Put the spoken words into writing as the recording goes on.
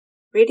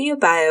Radio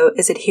Bio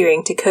is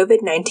adhering to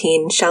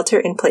COVID-19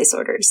 shelter-in-place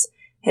orders,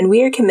 and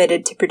we are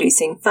committed to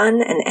producing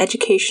fun and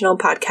educational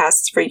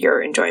podcasts for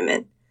your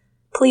enjoyment.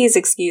 Please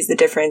excuse the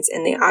difference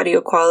in the audio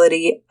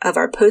quality of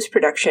our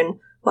post-production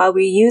while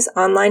we use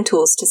online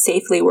tools to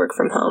safely work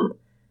from home.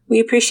 We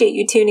appreciate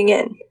you tuning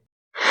in.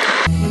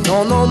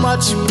 Don't know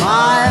much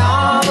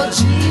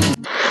biology.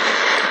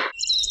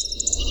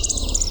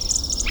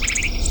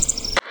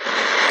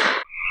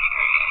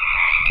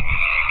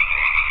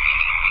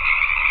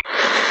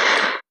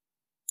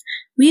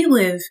 We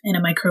live in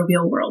a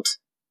microbial world.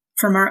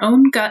 From our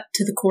own gut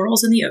to the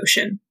corals in the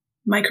ocean,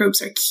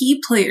 microbes are key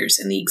players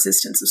in the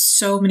existence of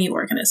so many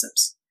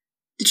organisms.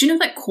 Did you know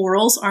that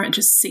corals aren't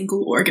just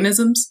single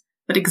organisms,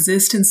 but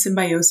exist in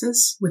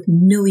symbiosis with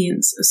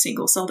millions of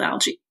single-celled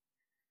algae?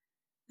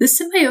 This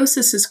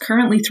symbiosis is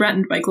currently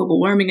threatened by global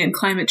warming and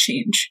climate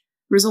change,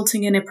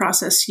 resulting in a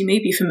process you may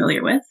be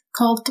familiar with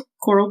called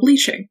coral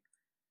bleaching.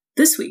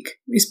 This week,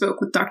 we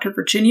spoke with Dr.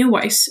 Virginia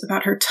Weiss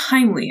about her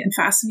timely and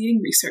fascinating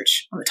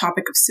research on the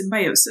topic of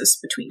symbiosis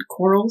between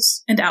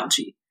corals and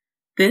algae.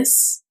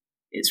 This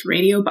is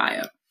Radio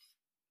Bio.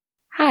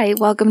 Hi,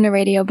 welcome to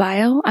Radio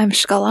Bio. I'm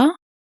Shkala.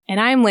 And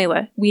I'm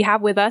Layla. We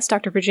have with us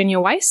Dr. Virginia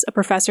Weiss, a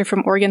professor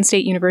from Oregon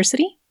State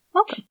University.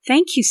 Welcome.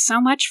 Thank you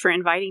so much for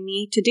inviting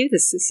me to do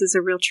this. This is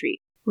a real treat.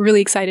 We're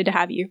really excited to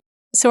have you.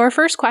 So our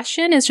first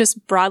question is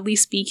just broadly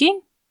speaking,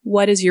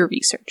 what is your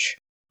research?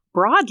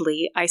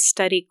 Broadly, I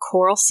study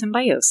coral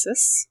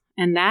symbiosis,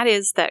 and that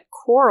is that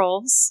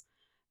corals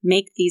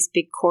make these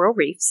big coral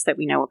reefs that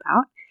we know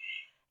about,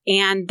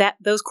 and that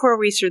those coral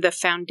reefs are the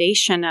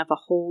foundation of a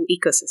whole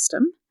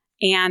ecosystem,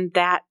 and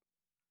that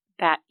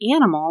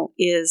animal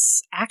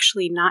is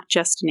actually not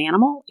just an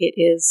animal. It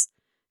is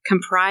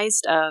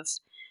comprised of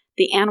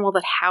the animal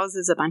that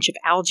houses a bunch of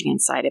algae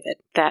inside of it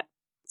that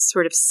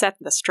sort of set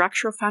the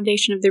structural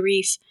foundation of the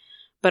reef,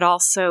 but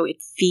also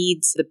it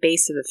feeds the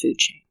base of the food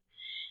chain.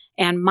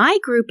 And my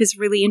group is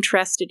really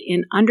interested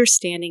in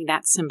understanding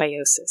that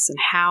symbiosis and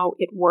how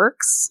it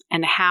works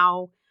and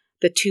how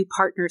the two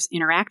partners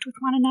interact with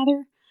one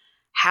another,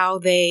 how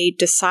they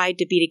decide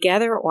to be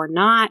together or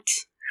not,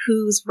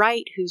 who's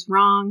right, who's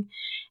wrong.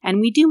 And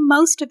we do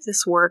most of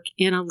this work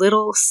in a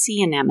little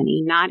sea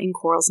anemone, not in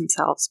corals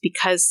themselves,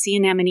 because sea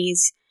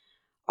anemones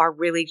are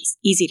really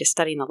easy to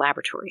study in the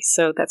laboratory.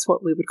 So that's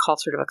what we would call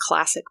sort of a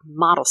classic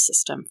model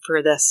system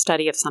for the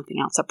study of something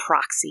else, a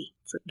proxy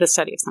for the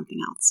study of something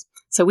else.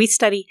 So we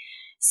study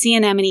sea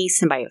anemone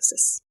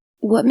symbiosis.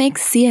 What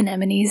makes sea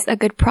anemones a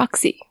good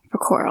proxy for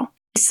coral?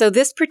 So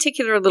this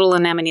particular little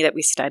anemone that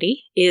we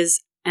study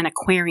is an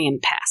aquarium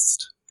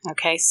pest.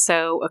 Okay,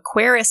 so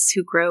aquarists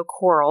who grow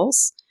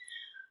corals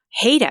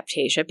hate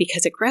Aiptasia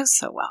because it grows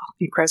so well.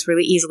 It grows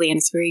really easily and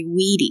it's very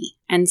weedy.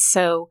 And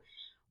so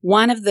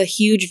one of the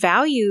huge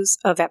values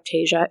of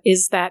Aiptasia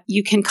is that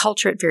you can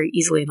culture it very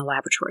easily in the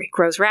laboratory. It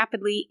grows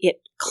rapidly,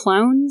 it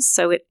clones,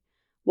 so it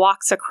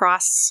walks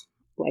across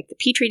like the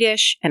petri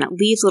dish, and it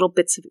leaves little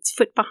bits of its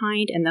foot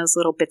behind, and those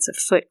little bits of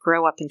foot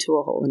grow up into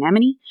a whole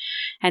anemone.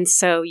 And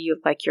so you're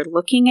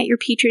looking at your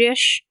petri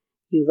dish,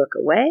 you look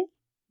away,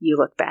 you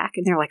look back,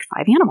 and there are like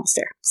 5 animals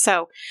there.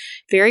 So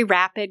very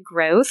rapid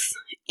growth,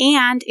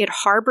 and it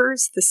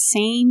harbors the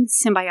same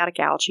symbiotic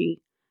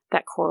algae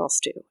that corals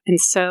do. And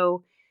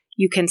so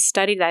you can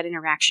study that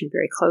interaction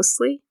very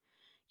closely.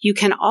 You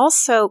can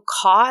also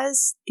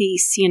cause the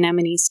sea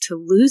anemones to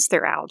lose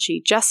their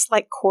algae, just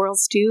like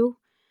corals do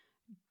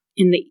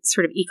in the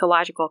sort of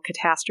ecological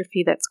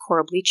catastrophe that's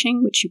coral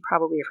bleaching, which you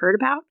probably have heard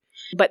about.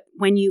 But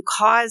when you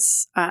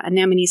cause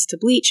anemones to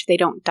bleach, they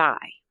don't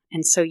die.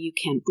 And so you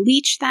can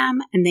bleach them,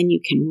 and then you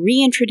can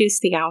reintroduce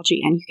the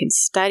algae, and you can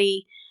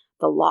study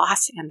the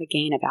loss and the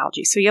gain of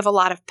algae. So you have a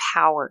lot of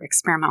power,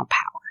 experimental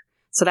power.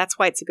 So that's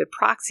why it's a good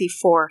proxy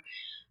for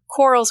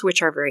corals,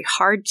 which are very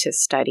hard to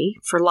study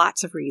for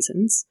lots of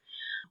reasons.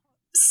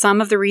 Some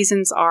of the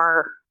reasons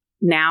are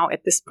now,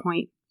 at this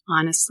point,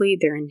 honestly,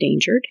 they're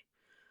endangered.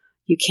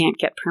 You can't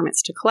get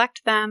permits to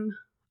collect them,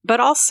 but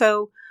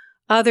also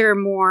other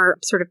more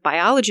sort of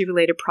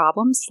biology-related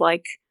problems,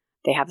 like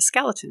they have a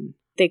skeleton.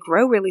 They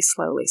grow really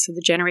slowly, so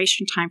the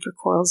generation time for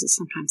corals is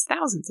sometimes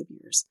thousands of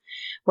years,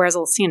 whereas a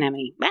little sea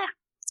anemone,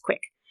 it's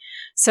quick.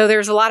 So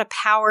there's a lot of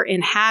power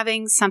in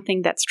having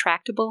something that's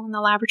tractable in the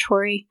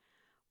laboratory,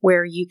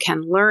 where you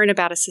can learn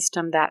about a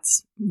system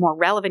that's more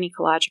relevant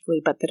ecologically,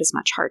 but that is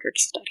much harder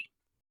to study.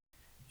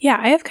 Yeah,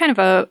 I have kind of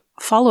a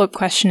follow-up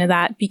question to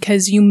that,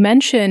 because you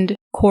mentioned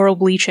coral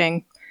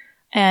bleaching,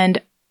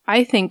 and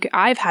I think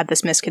I've had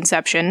this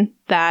misconception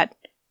that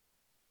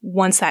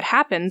once that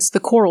happens,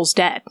 the coral's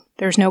dead.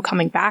 There's no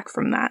coming back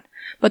from that.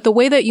 But the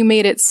way that you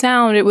made it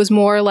sound, it was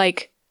more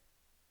like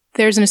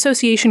there's an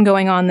association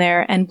going on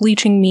there, and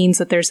bleaching means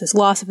that there's this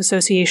loss of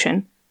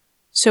association.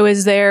 So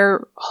is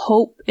there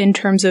hope in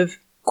terms of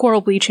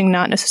coral bleaching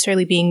not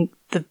necessarily being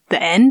the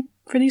end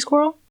for these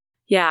coral?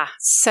 Yeah,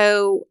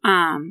 so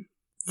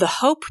the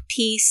hope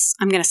piece,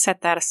 I'm going to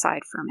set that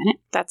aside for a minute.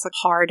 That's a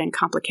hard and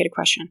complicated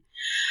question.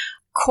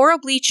 Coral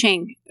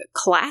bleaching,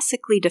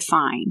 classically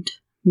defined,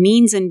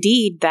 means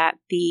indeed that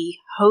the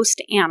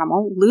host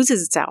animal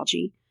loses its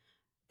algae,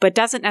 but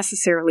doesn't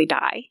necessarily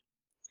die.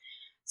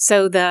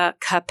 So the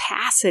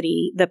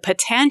capacity, the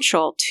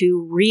potential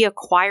to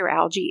reacquire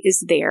algae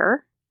is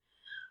there,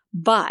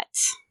 but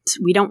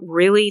we don't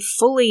really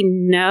fully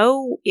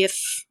know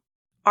if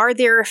are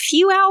there a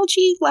few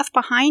algae left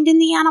behind in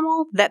the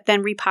animal that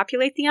then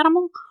repopulate the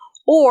animal,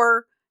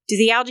 or do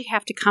the algae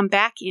have to come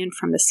back in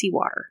from the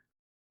seawater?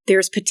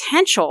 There's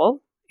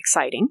potential,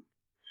 exciting,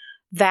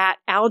 that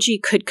algae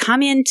could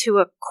come into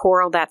a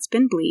coral that's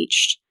been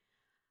bleached,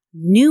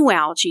 new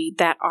algae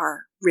that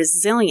are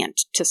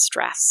resilient to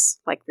stress,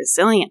 like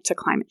resilient to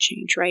climate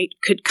change, right,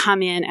 could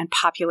come in and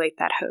populate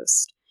that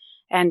host.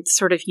 And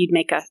sort of you'd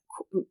make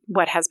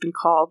what has been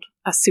called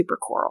a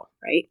supercoral,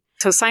 right?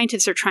 So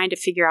scientists are trying to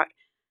figure out,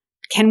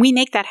 can we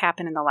make that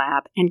happen in the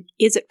lab? And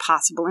is it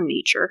possible in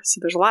nature? So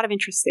there's a lot of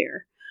interest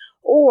there.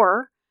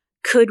 Or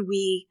could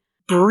we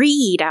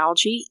breed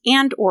algae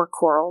and or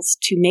corals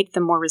to make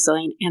them more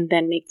resilient and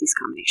then make these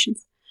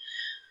combinations?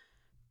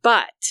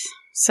 But,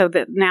 so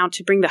that now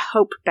to bring the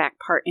hope back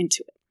part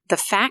into it, the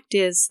fact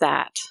is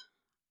that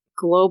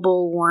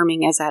global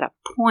warming is at a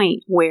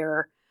point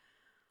where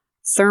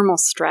thermal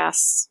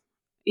stress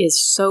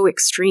is so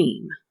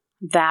extreme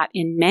that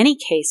in many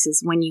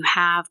cases when you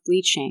have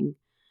bleaching,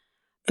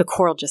 the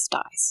coral just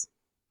dies.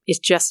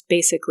 It just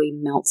basically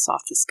melts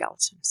off the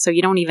skeleton. So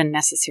you don't even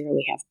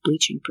necessarily have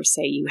bleaching per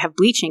se. You have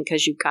bleaching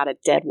because you've got a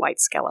dead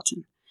white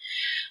skeleton.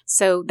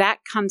 So that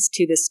comes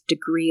to this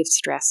degree of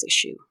stress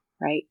issue,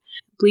 right?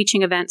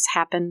 Bleaching events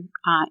happen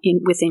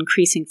with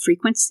increasing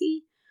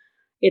frequency.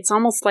 It's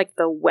almost like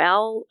the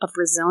well of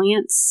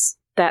resilience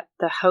that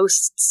the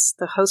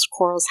host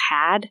corals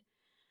had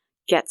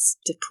gets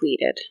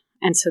depleted.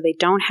 And so they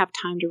don't have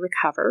time to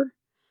recover.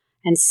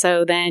 And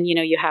so then,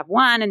 you have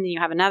one and then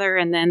you have another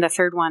and then the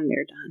third one,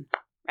 they're done,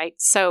 right?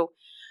 So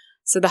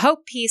the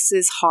hope piece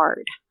is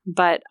hard,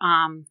 but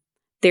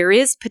there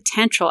is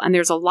potential and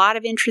there's a lot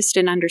of interest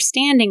in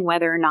understanding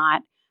whether or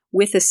not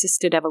with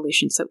assisted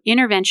evolution, so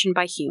intervention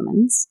by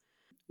humans,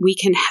 we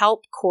can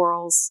help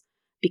corals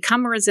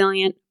become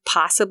resilient,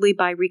 possibly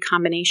by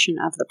recombination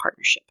of the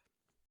partnership.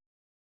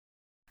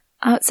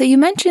 So you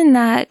mentioned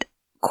that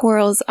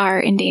corals are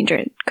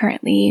endangered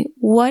currently.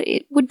 What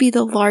would be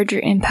the larger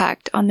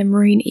impact on the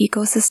marine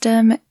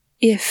ecosystem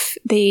if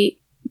they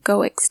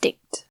go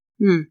extinct?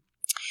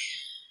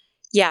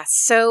 Yeah,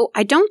 so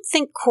I don't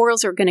think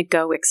corals are going to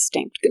go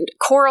extinct.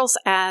 Corals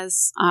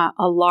as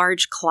a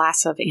large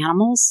class of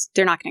animals,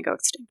 they're not going to go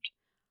extinct.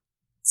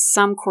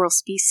 Some coral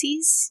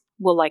species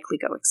will likely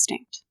go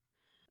extinct.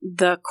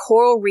 The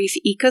coral reef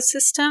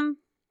ecosystem,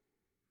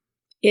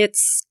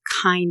 it's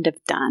kind of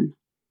done.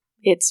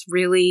 It's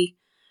really,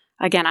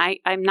 again,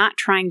 I'm not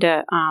trying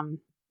to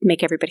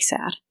make everybody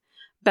sad,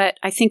 but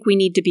I think we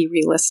need to be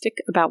realistic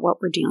about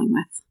what we're dealing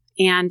with.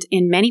 And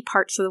in many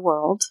parts of the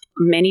world,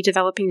 many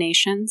developing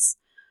nations,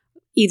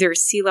 either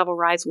sea level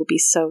rise will be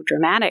so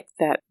dramatic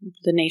that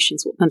the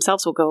nations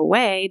themselves will go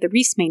away. The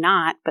reefs may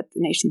not, but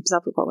the nations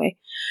themselves will go away.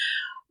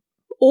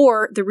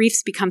 Or the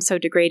reefs become so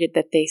degraded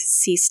that they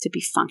cease to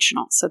be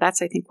functional. So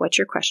that's, I think, what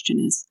your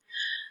question is.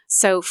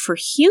 So for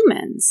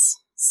humans,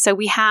 so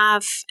we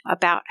have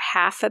about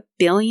 500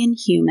 million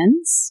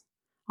humans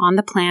on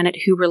the planet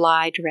who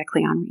rely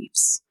directly on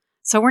reefs.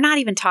 So we're not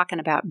even talking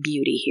about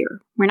beauty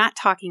here. We're not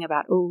talking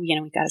about,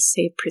 we've got to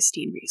save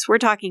pristine reefs. We're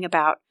talking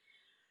about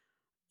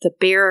the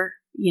bare,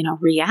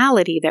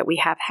 reality that we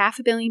have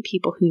 500 million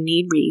people who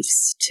need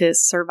reefs to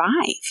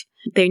survive.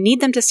 They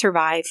need them to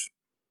survive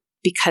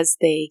because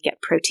they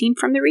get protein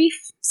from the reef.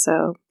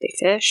 So they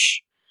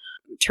fish.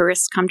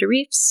 Tourists come to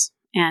reefs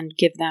and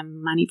give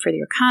them money for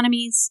their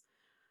economies.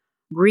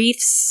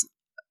 Reefs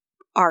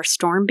are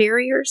storm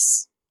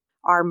barriers,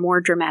 are more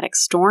dramatic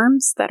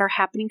storms that are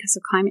happening because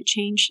of climate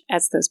change.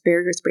 As those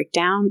barriers break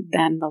down,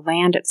 then the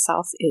land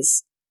itself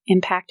is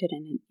impacted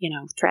and,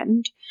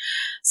 threatened.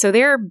 So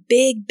there are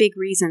big, big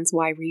reasons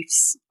why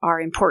reefs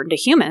are important to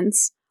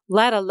humans,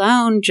 let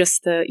alone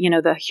just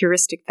the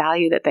heuristic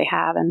value that they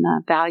have and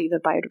the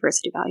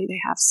biodiversity value they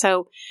have.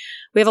 So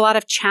we have a lot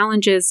of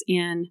challenges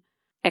in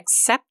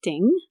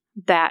accepting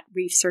that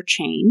reefs are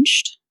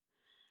changed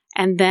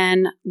and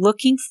then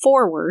looking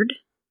forward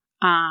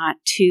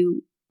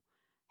to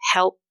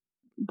help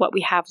what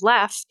we have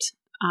left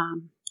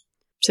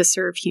to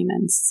serve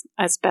humans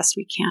as best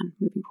we can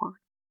moving forward.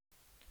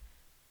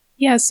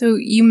 Yeah, so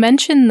you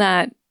mentioned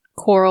that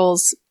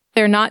corals,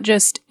 they're not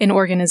just an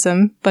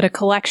organism, but a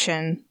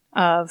collection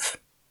of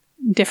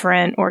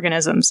different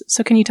organisms.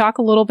 So can you talk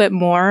a little bit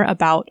more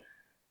about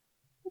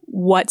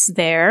what's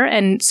there?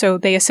 And so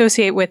they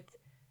associate with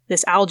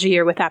this algae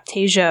or with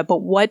Aiptasia, but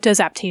what does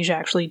Aiptasia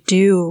actually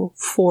do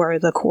for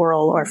the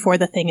coral or for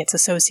the thing it's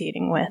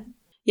associating with?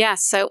 Yeah,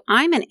 so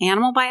I'm an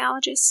animal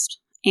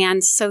biologist.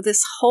 And so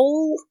this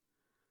whole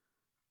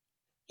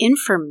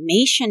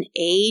information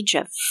age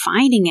of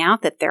finding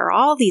out that there are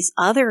all these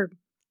other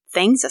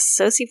things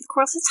associated with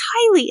corals, it's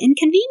highly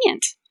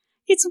inconvenient.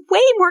 It's way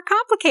more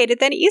complicated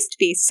than it used to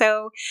be.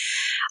 So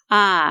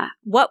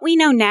what we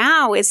know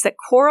now is that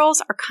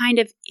corals are kind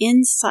of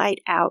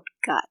inside out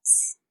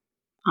guts,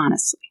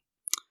 honestly.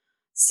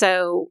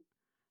 So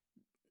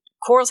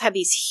corals have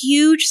these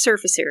huge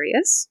surface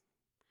areas,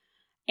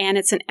 and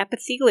it's an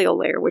epithelial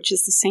layer, which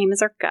is the same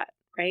as our gut,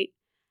 right?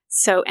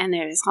 So, and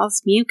there's all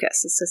this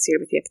mucus associated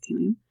with the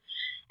epithelium.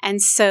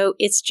 And so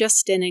it's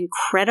just an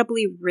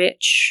incredibly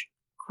rich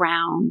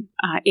ground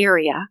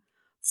area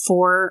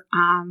for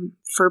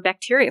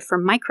bacteria, for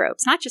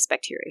microbes, not just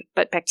bacteria,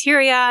 but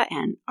bacteria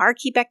and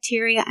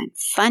archaebacteria and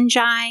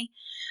fungi.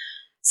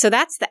 So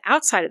that's the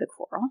outside of the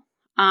coral.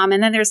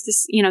 And then there's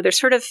this, there's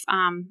sort of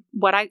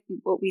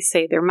what we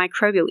say they're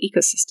microbial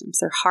ecosystems.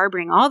 They're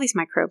harboring all these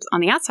microbes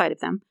on the outside of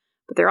them,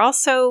 but they're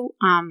also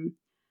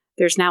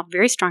there's now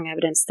very strong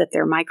evidence that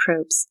there are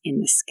microbes in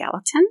the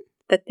skeleton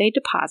that they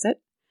deposit,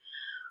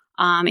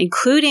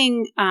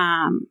 including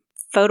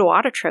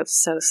photoautotrophs,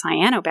 so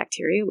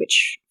cyanobacteria,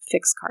 which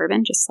fix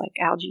carbon just like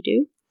algae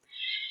do.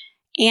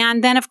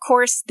 And then, of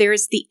course,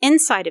 there's the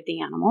inside of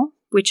the animal,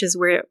 which is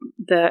where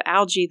the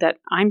algae that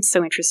I'm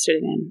so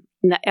interested in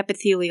the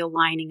epithelial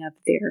lining of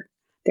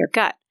their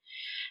gut.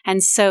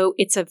 And so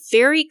it's a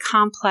very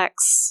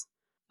complex,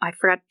 I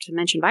forgot to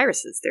mention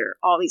viruses. There are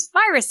all these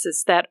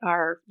viruses that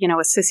are,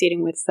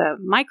 associating with the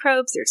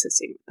microbes, they're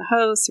associating with the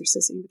host, they're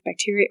associating with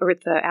bacteria or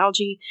with the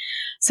algae.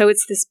 So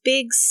it's this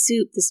big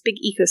soup, this big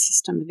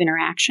ecosystem of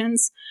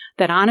interactions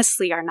that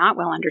honestly are not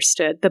well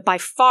understood. By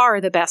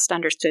far the best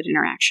understood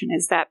interaction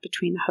is that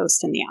between the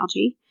host and the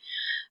algae.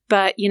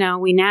 But,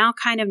 we now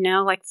kind of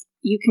know, like,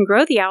 you can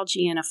grow the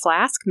algae in a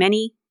flask,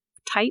 many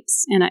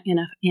types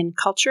in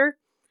culture,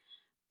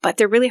 but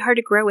they're really hard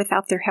to grow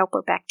without their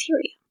helper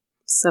bacteria.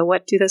 So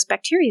what do those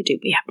bacteria do?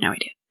 We have no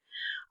idea.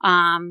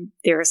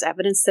 There's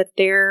evidence that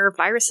there are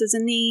viruses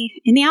in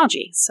the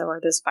algae. So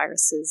are those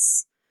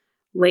viruses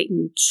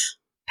latent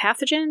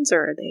pathogens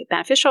or are they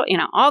beneficial?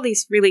 All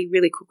these really,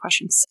 really cool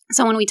questions.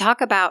 So when we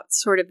talk about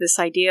sort of this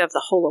idea of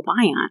the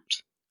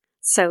holobiont,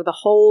 so the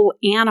whole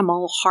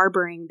animal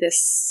harboring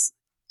this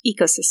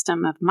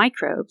ecosystem of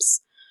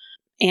microbes,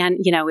 and,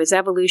 is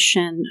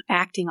evolution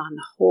acting on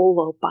the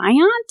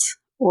holobiont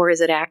or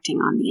is it acting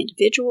on the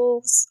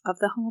individuals of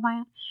the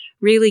holobiont?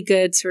 Really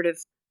good sort of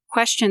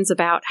questions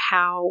about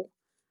how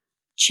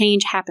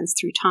change happens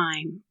through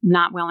time,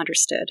 not well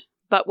understood.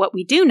 But what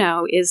we do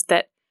know is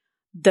that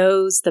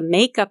the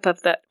makeup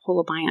of the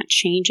holobiont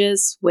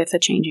changes with a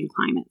changing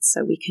climate.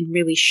 So we can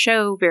really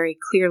show very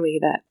clearly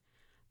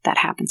that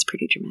happens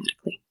pretty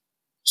dramatically.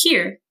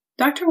 Here,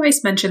 Dr.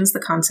 Weiss mentions the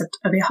concept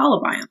of a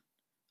holobiont.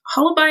 A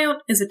holobiont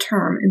is a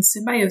term in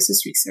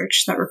symbiosis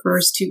research that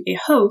refers to a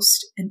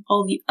host and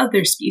all the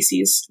other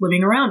species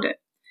living around it.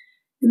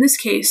 In this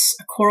case,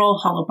 a coral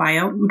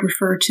holobiont would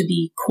refer to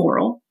the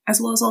coral,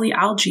 as well as all the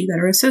algae that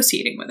are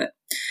associating with it.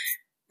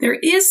 There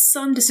is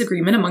some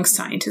disagreement amongst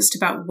scientists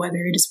about whether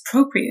it is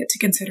appropriate to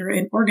consider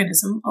an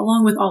organism,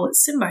 along with all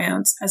its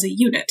symbionts, as a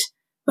unit,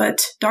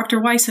 but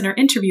Dr. Weiss and our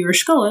interviewer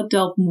Shkola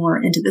delved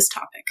more into this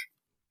topic.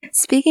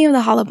 Speaking of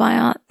the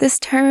holobiont, this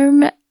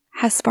term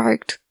has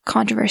sparked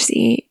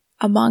controversy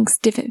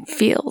amongst different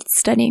fields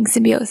studying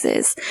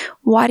symbiosis.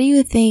 Why do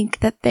you think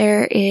that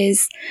there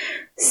is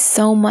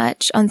so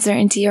much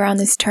uncertainty around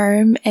this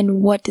term,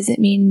 and what does it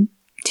mean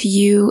to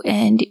you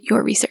and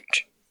your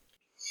research?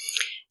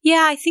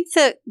 Yeah, I think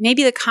that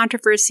maybe the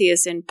controversy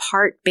is in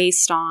part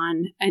based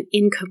on an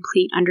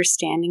incomplete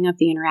understanding of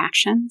the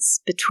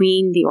interactions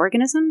between the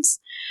organisms.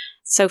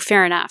 So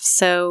fair enough.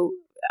 So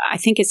I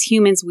think as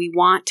humans, we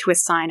want to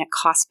assign a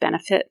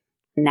cost-benefit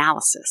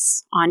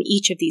analysis on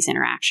each of these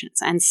interactions.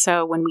 And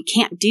so when we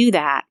can't do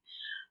that,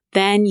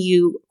 then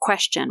you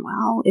question,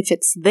 well, if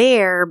it's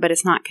there, but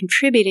it's not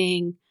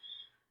contributing,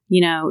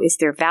 is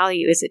there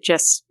value? Is it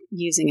just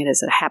using it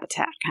as a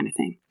habitat kind of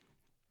thing?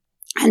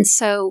 And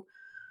so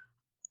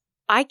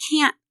I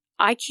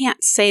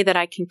can't say that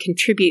I can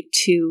contribute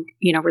to,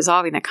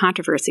 resolving the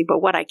controversy,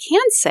 but what I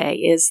can say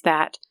is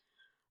that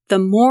the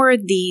more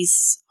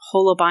these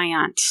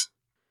holobiont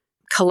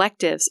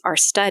collectives are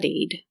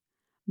studied,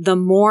 the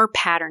more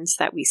patterns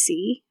that we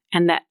see,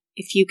 and that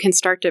if you can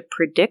start to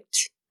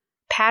predict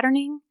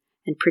patterning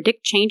and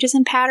predict changes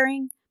in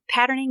patterning,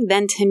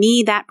 then to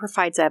me that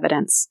provides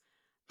evidence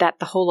that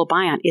the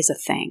holobiont is a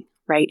thing,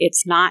 right?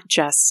 It's not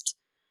just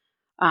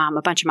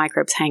a bunch of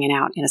microbes hanging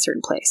out in a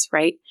certain place,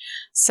 right?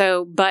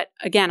 So, but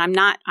again, I'm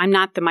not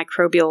the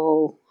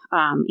microbial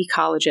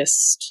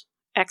ecologist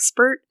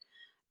expert,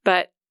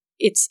 but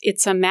it's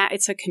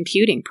a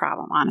computing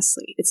problem.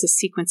 Honestly, it's a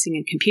sequencing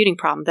and computing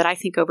problem that I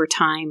think over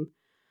time,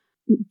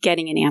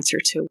 getting an answer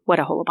to what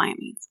a holobiont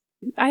means.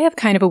 I have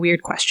kind of a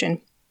weird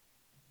question,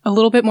 a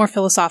little bit more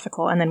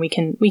philosophical, and then we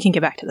can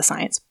get back to the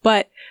science.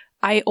 But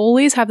I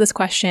always have this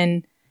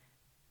question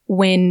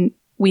when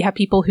we have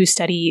people who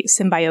study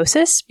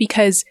symbiosis,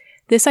 because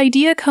this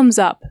idea comes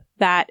up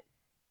that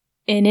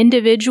an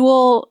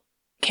individual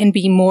can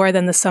be more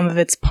than the sum of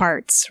its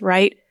parts,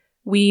 right?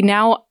 We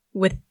now,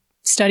 with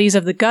studies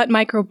of the gut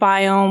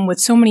microbiome, with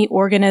so many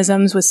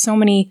organisms, with so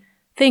many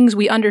things,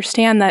 we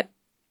understand that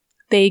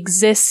they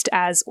exist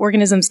as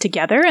organisms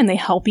together and they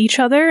help each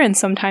other. And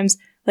sometimes,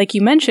 like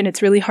you mentioned,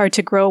 it's really hard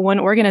to grow one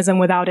organism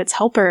without its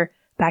helper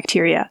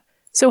bacteria.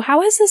 So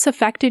how has this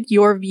affected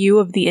your view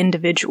of the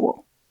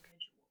individual?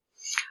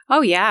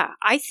 Oh, yeah.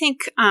 I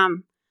think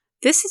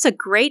this is a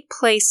great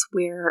place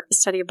where the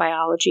study of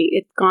biology,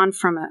 it's gone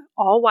from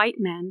all white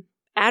men,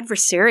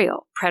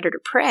 adversarial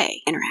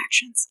predator-prey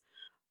interactions.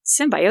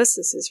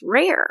 Symbiosis is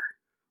rare,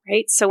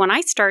 right? So when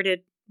I started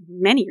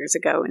many years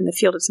ago in the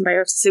field of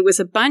symbiosis, it was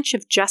a bunch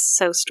of just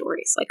so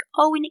stories, like,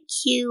 oh, isn't it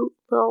cute,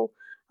 little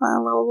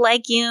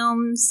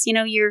legumes,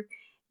 your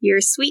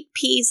sweet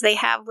peas, they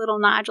have little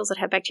nodules that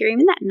have bacteria.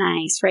 Isn't that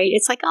nice, right?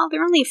 It's like, oh,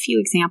 there are only a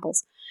few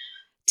examples.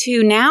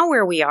 To now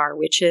where we are,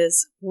 which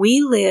is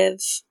we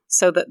live,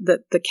 so the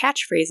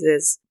catchphrase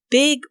is,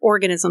 big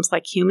organisms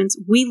like humans,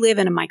 we live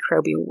in a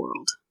microbial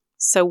world.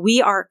 So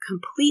we are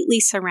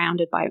completely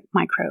surrounded by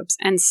microbes.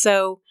 And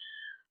so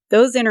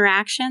those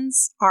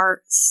interactions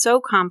are so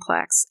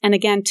complex. And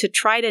again, to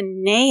try to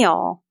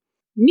nail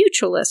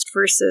mutualist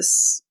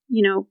versus,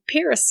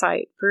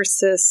 parasite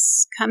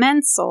versus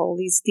commensal,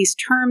 these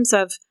terms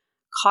of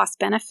cost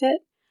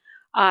benefit,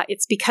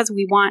 it's because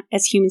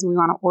as humans, we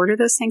want to order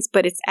those things,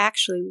 but it's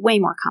actually way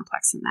more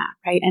complex than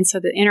that, right? And so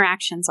the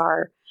interactions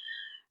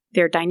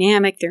they're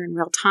dynamic, they're in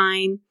real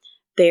time,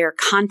 they're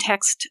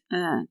context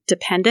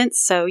dependent.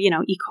 So,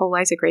 E.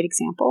 coli is a great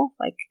example.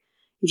 Like,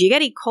 if you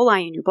get E.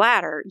 coli in your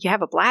bladder, you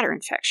have a bladder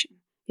infection.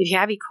 If you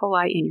have E.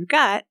 coli in your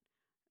gut,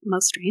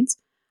 most strains,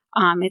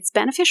 it's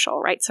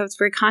beneficial, right? So it's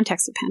very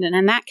context dependent.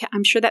 And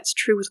I'm sure that's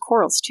true with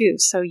corals too.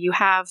 So you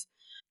have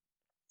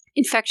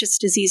infectious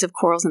disease of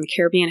corals in the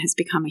Caribbean has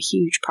become a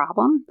huge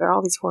problem. There are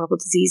all these horrible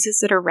diseases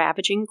that are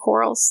ravaging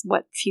corals,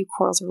 what few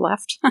corals are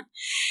left.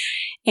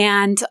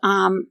 And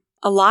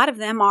a lot of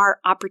them are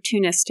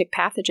opportunistic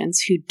pathogens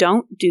who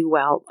don't do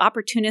well.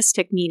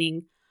 Opportunistic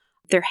meaning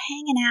they're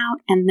hanging out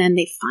and then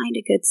they find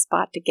a good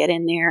spot to get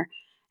in there,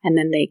 and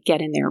then they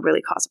get in there and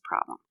really cause a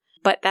problem.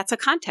 But that's a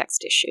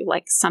context issue,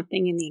 like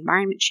something in the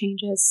environment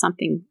changes,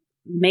 something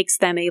makes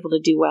them able to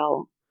do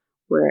well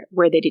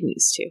where they didn't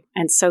used to.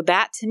 And so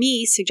that, to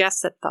me, suggests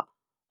that the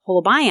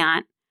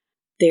holobiont,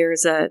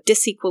 there's a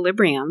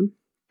disequilibrium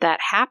that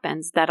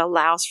happens that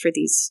allows for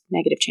these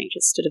negative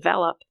changes to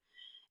develop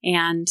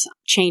and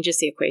changes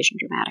the equation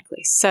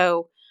dramatically.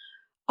 So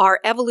our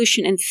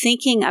evolution and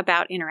thinking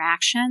about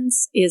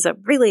interactions is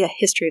really a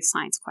history of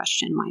science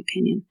question, in my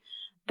opinion,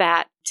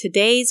 that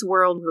today's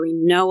world, where we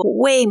know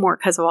way more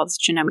because of all this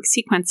genomic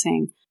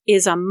sequencing,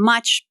 is a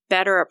much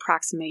better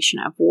approximation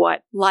of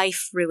what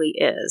life really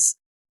is.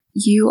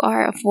 You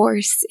are a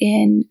force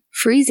in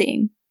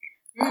freezing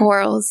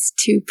corals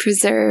to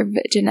preserve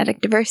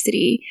genetic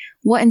diversity.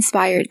 What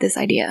inspired this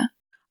idea?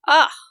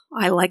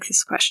 I like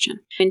this question.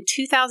 In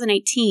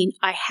 2018,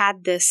 I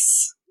had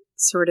this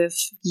sort of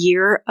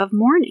year of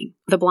mourning.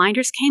 The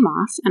blinders came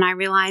off, and I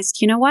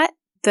realized, you know what?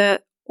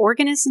 The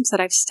organisms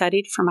that I've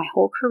studied for my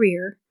whole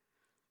career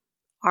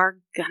are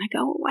going to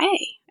go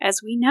away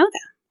as we know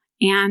them.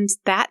 And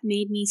that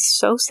made me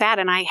so sad.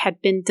 And I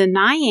had been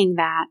denying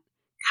that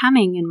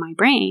coming in my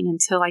brain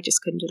until I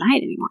just couldn't deny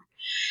it anymore.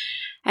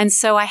 And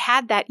so I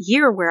had that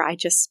year where I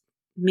just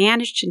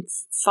managed and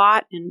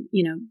thought and,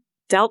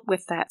 dealt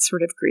with that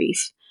sort of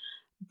grief.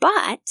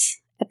 But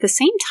at the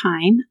same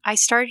time, I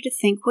started to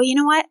think, well, you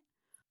know what?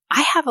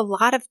 I have a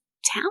lot of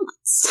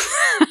talents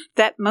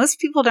that most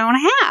people don't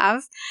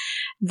have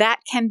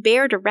that can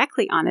bear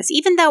directly on this,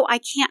 even though I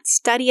can't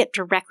study it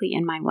directly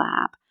in my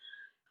lab.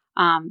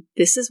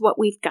 This is what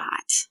we've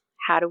got.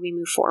 How do we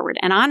move forward?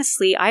 And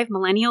honestly, I have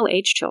millennial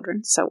age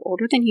children, so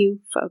older than you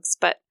folks,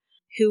 but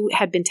who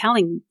had been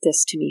telling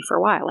this to me for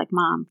a while, like,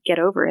 Mom, get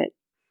over it.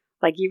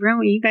 Like, you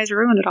guys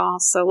ruined it all,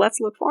 so let's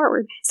look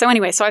forward. So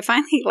anyway, so I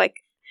finally,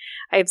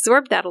 I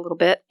absorbed that a little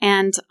bit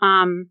and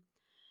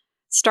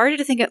started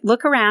to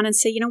look around and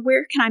say,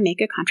 where can I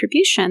make a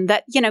contribution?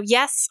 That,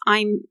 yes,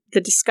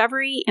 the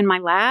discovery in my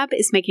lab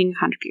is making a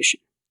contribution.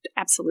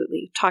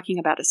 Absolutely. Talking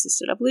about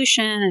assisted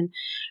evolution and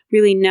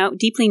really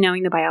deeply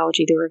knowing the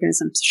biology of the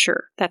organisms,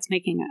 sure, that's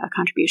making a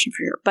contribution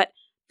for sure. But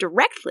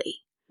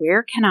directly,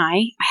 where can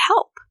I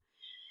help?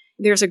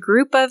 There's a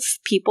group of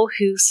people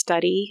who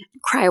study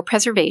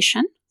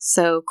cryopreservation,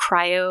 so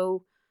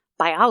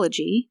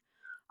cryobiology,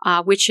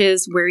 which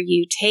is where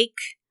you take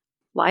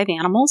live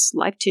animals,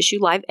 live tissue,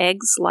 live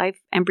eggs, live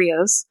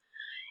embryos,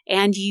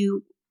 and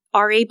you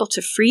are able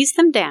to freeze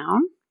them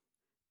down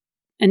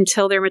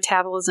until their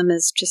metabolism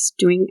is just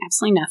doing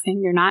absolutely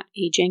nothing. They're not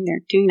aging,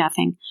 they're doing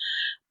nothing.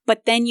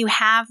 But then you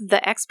have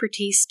the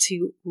expertise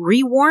to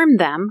rewarm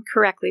them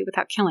correctly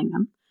without killing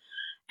them,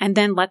 and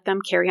then let them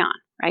carry on,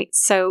 right?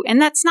 So,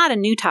 and that's not a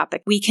new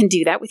topic. We can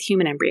do that with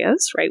human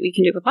embryos, right? We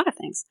can do it with a lot of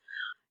things.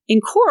 In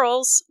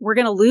corals, we're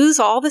going to lose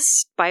all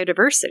this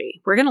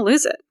biodiversity. We're going to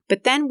lose it.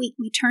 But then we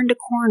turned a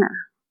corner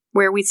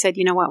where we said,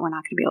 you know what, we're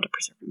not going to be able to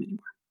preserve them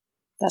anymore.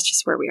 That's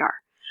just where we are.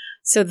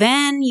 So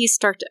then you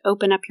start to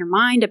open up your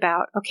mind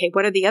about, okay,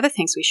 what are the other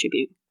things we should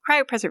be doing?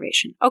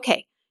 Cryopreservation.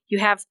 Okay, you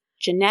have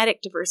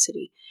genetic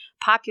diversity,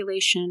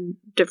 population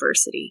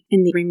diversity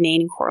in the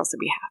remaining corals that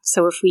we have.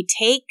 So if we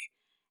take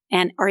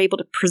and are able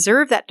to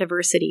preserve that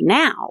diversity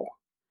now,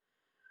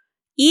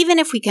 even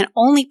if we can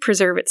only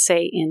preserve it,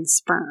 say, in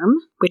sperm,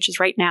 which is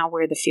right now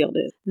where the field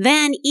is,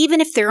 then even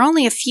if there are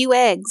only a few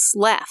eggs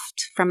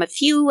left from a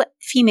few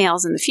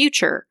females in the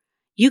future,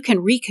 you can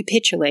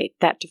recapitulate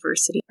that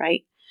diversity,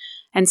 right?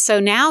 And so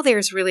now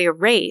there's really a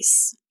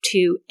race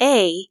to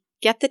A,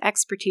 get the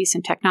expertise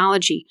and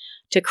technology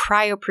to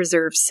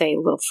cryopreserve, say,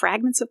 little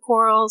fragments of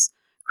corals,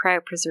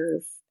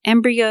 cryopreserve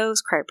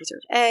embryos,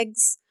 cryopreserve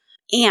eggs.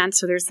 And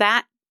so there's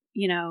that,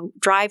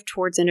 drive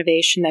towards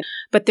innovation.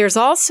 But there's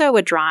also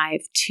a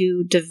drive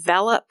to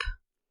develop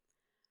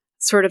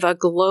sort of a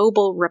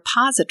global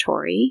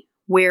repository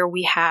where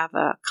we have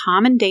a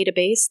common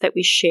database that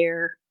we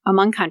share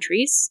among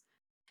countries.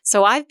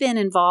 So I've been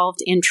involved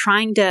in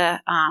trying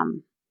to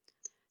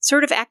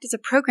sort of act as a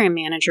program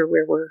manager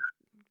where we're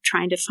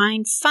trying to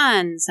find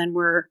funds and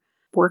we're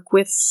work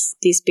with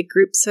these big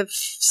groups of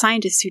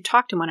scientists who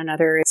talk to one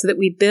another so that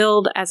we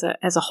build as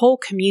a whole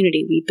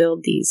community, we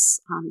build these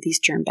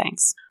germ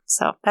banks.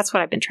 So that's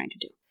what I've been trying to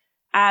do.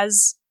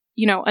 As,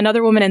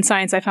 another woman in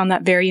science, I found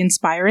that very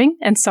inspiring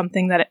and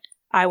something that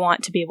I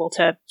want to be able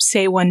to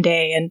say one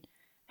day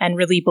and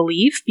really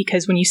believe,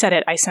 because when you said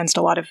it, I sensed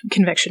a lot of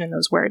conviction in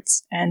those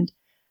words. And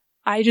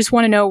I just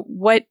want to know,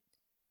 what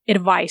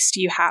advice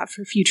do you have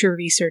for future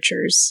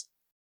researchers?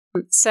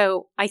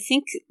 So I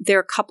think there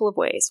are a couple of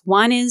ways.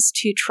 One is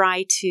to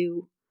try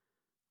to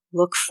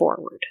look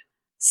forward.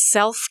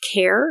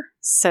 Self-care,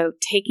 so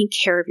taking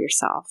care of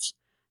yourself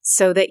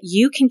so that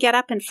you can get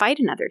up and fight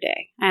another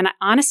day. And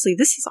honestly,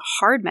 this is a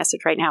hard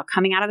message right now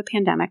coming out of the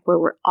pandemic where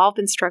we're all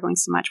been struggling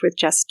so much with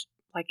just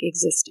like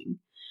existing.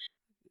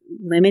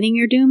 Limiting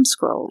your doom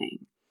scrolling.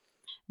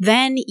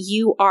 Then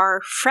you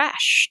are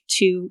fresh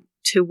to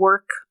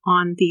work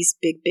on these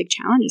big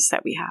challenges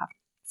that we have.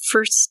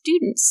 For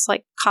students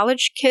like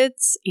college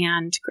kids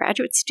and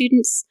graduate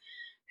students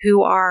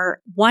who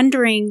are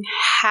wondering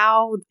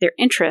how their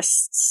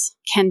interests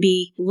can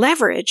be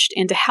leveraged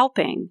into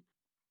helping,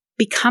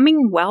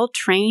 becoming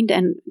well-trained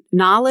and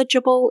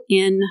knowledgeable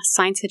in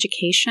science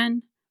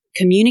education,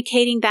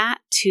 communicating that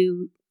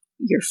to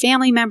your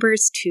family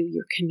members, to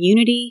your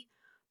community,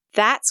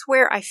 that's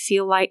where I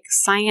feel like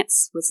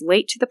science was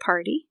late to the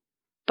party.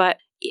 But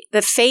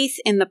the faith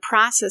in the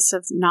process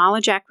of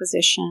knowledge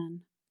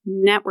acquisition,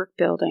 network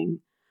building,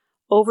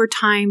 over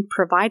time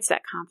provides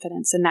that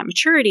confidence and that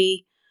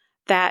maturity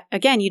that,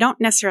 again, you don't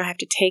necessarily have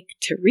to take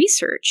to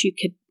research.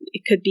 It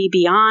could be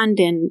beyond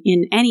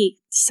in any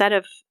set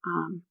of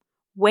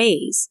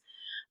ways,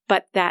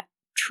 but that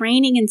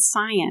training in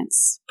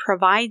science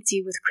provides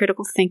you with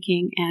critical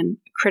thinking and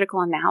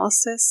critical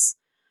analysis.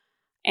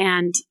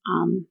 And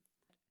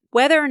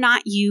whether or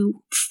not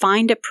you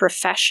find a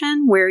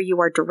profession where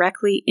you are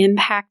directly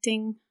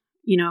impacting,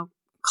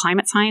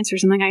 climate science or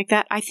something like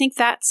that, I think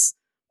that's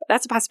a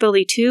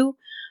possibility too.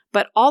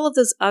 But all of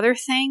those other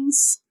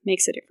things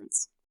makes a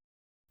difference.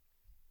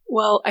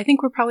 Well, I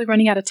think we're probably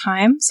running out of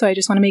time, so I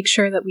just want to make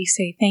sure that we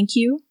say thank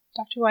you,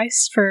 Dr.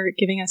 Weiss, for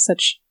giving us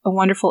such a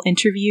wonderful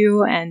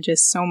interview and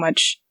just so many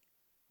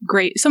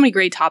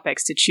great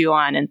topics to chew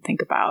on and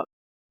think about.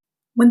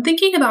 When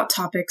thinking about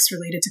topics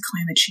related to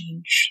climate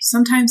change,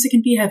 sometimes it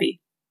can be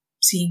heavy.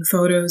 Seeing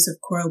photos of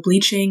coral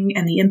bleaching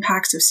and the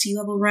impacts of sea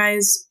level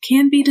rise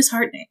can be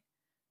disheartening.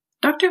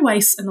 Dr.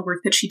 Weiss and the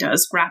work that she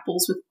does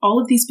grapples with all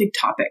of these big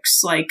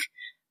topics, like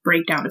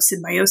breakdown of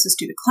symbiosis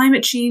due to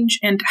climate change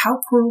and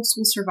how corals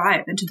will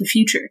survive into the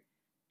future.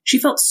 She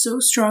felt so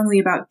strongly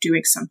about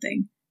doing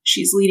something.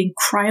 She's leading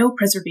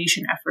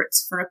cryopreservation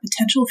efforts for a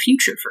potential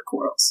future for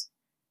corals.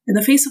 In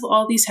the face of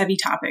all these heavy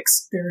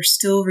topics, there are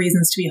still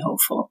reasons to be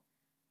hopeful.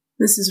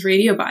 This is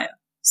Radio Bio,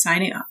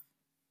 signing off.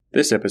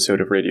 This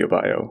episode of Radio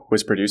Bio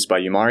was produced by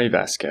Yumari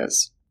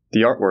Vasquez.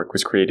 The artwork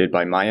was created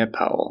by Maya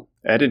Powell.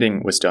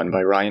 Editing was done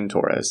by Ryan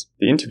Torres.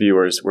 The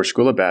interviewers were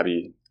Shkula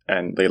Babi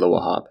and Layla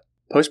Wahab.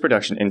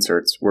 Post-production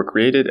inserts were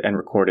created and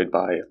recorded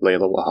by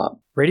Layla Wahab.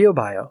 Radio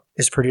Bio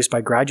is produced by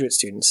graduate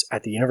students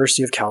at the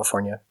University of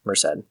California,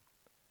 Merced.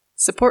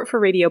 Support for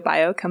Radio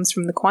Bio comes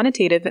from the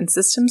Quantitative and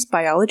Systems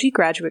Biology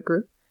Graduate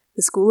Group,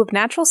 the School of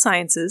Natural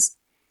Sciences,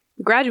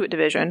 the Graduate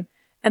Division,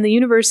 and the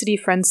University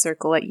Friends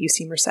Circle at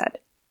UC Merced.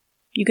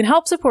 You can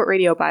help support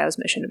Radio Bio's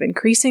mission of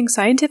increasing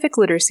scientific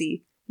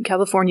literacy in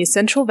California's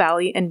Central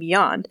Valley and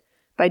beyond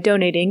by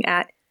donating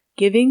at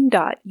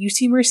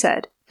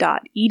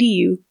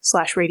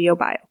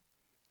giving.ucmerced.edu/radiobio.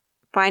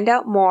 Find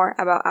out more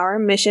about our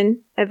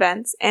mission,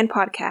 events, and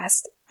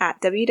podcast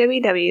at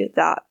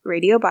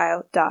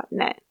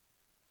www.radiobio.net.